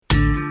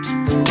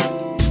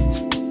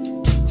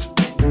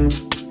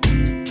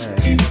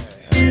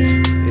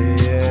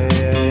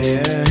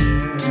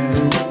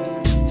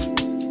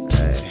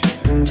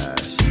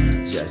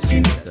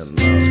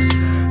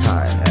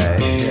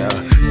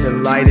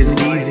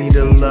easy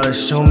to love.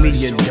 Show me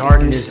your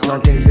darkness.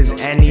 Don't think there's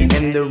any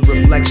in the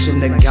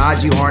reflection of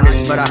God you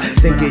harness, but I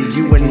think of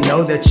you and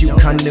know that you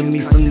come to me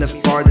from the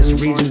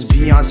farthest regions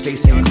beyond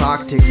space and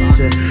clock ticks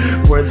to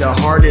where the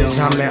heart is.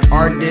 I'm an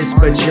artist,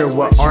 but you're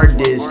what art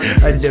is.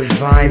 A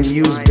divine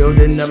muse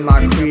building up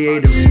my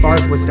creative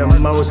spark with the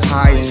most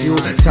highest fuel.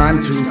 Time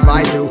to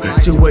fly through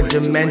to a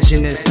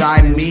dimension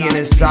inside me and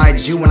inside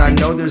you. And I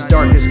know there's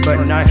darkness,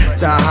 but none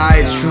to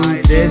hide.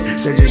 Truth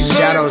is, they're just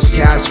shadows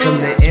cast from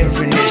the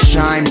infinite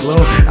shine.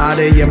 Bloom out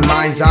of your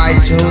mind's eye,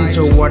 tuned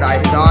to what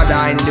I thought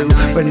I knew,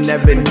 but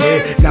never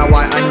did. Now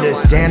I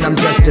understand I'm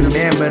just a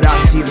man, but I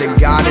see the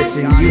goddess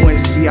in you and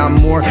see I'm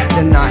more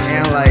than I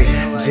am. Like,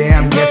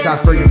 damn, guess I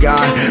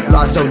forgot.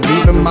 Lost so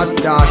deep in my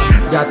thoughts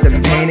that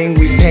the painting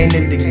we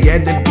painted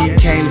together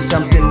became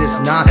something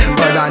that's not.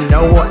 But I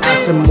know we'll add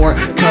some more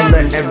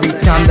color every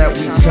time that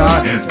we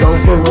talk. Go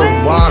for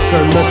a walk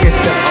or look at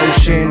the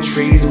ocean.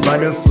 Trees,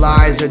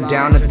 butterflies are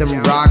down at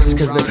them rocks.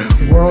 Cause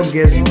the world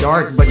gets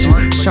dark, but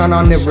you shine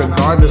on it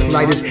regardless.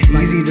 Light is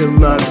easy to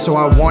love, so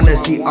I wanna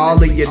see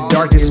all of your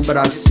darkness. But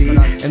I see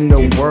in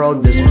the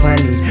world there's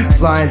plenty.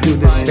 Flying through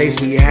the space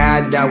we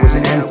had that was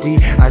empty.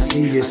 I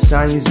see your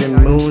suns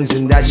and moons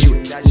and that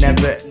you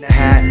never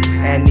had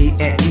any.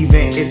 And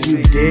even if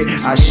you did,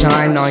 I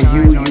shine on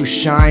you, you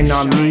shine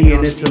on me.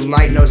 And it's a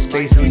light no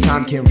space and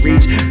time can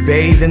reach.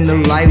 Bathe in the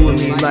light with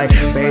me, like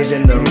bathe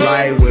in the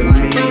light with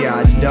me.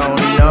 I don't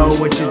know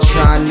what you're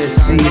trying to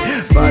see,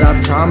 but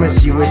I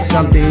promise you it's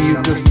something you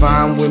can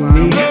find with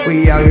me.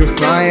 We out here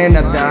flying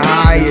at the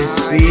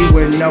highest speed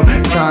where no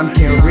time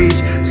can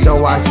reach.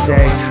 So I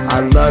say I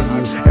love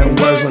you, and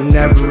words will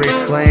never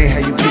explain how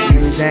you keep me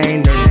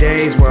sane. There are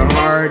days where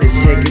heart is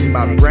taking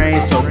my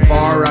brain. So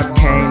far I've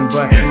came,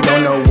 but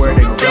don't know where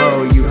to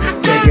go. You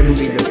taking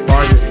me the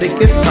farthest.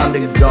 Think it's time to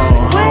go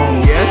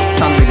home. Yeah, it's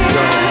time to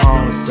go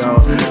home. So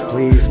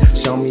please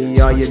show me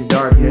all your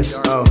darkness.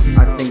 Oh,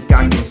 I think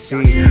I can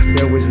see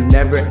there was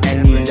never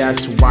any.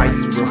 That's why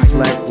you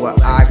reflect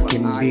what I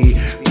can be.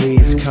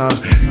 Please come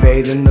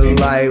bathe in the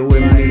light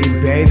with me.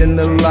 Bathe in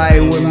the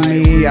light with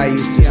me. I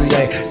used to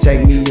say,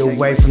 take me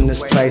away from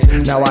this place.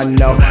 Now I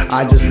know,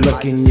 I just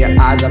look in your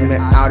eyes. I'm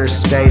in outer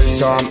space,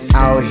 so I'm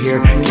out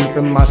here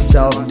keeping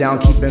myself down,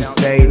 keeping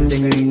faith.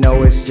 And you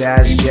know it's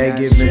J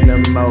giving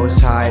the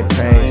most high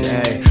praise.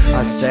 Hey,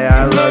 I say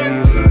I love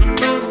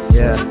you,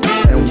 yeah,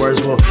 and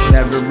words will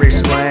never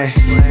explain.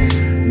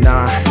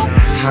 Nah,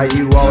 how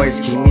you always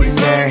keep me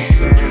sane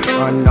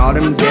on all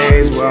them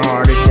days where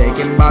heart is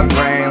taking my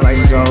brain. Like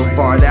so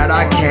far that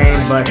I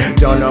came, but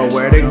don't know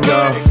where to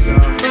go.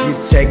 You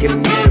taking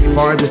me the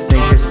farthest,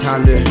 think it's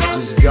time to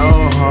just go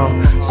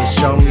home. So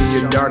show me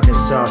your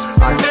darkness, so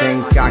I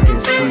think I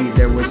can see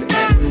there was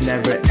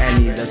never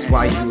any. That's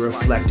why you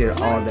reflected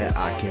all that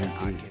I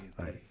can be.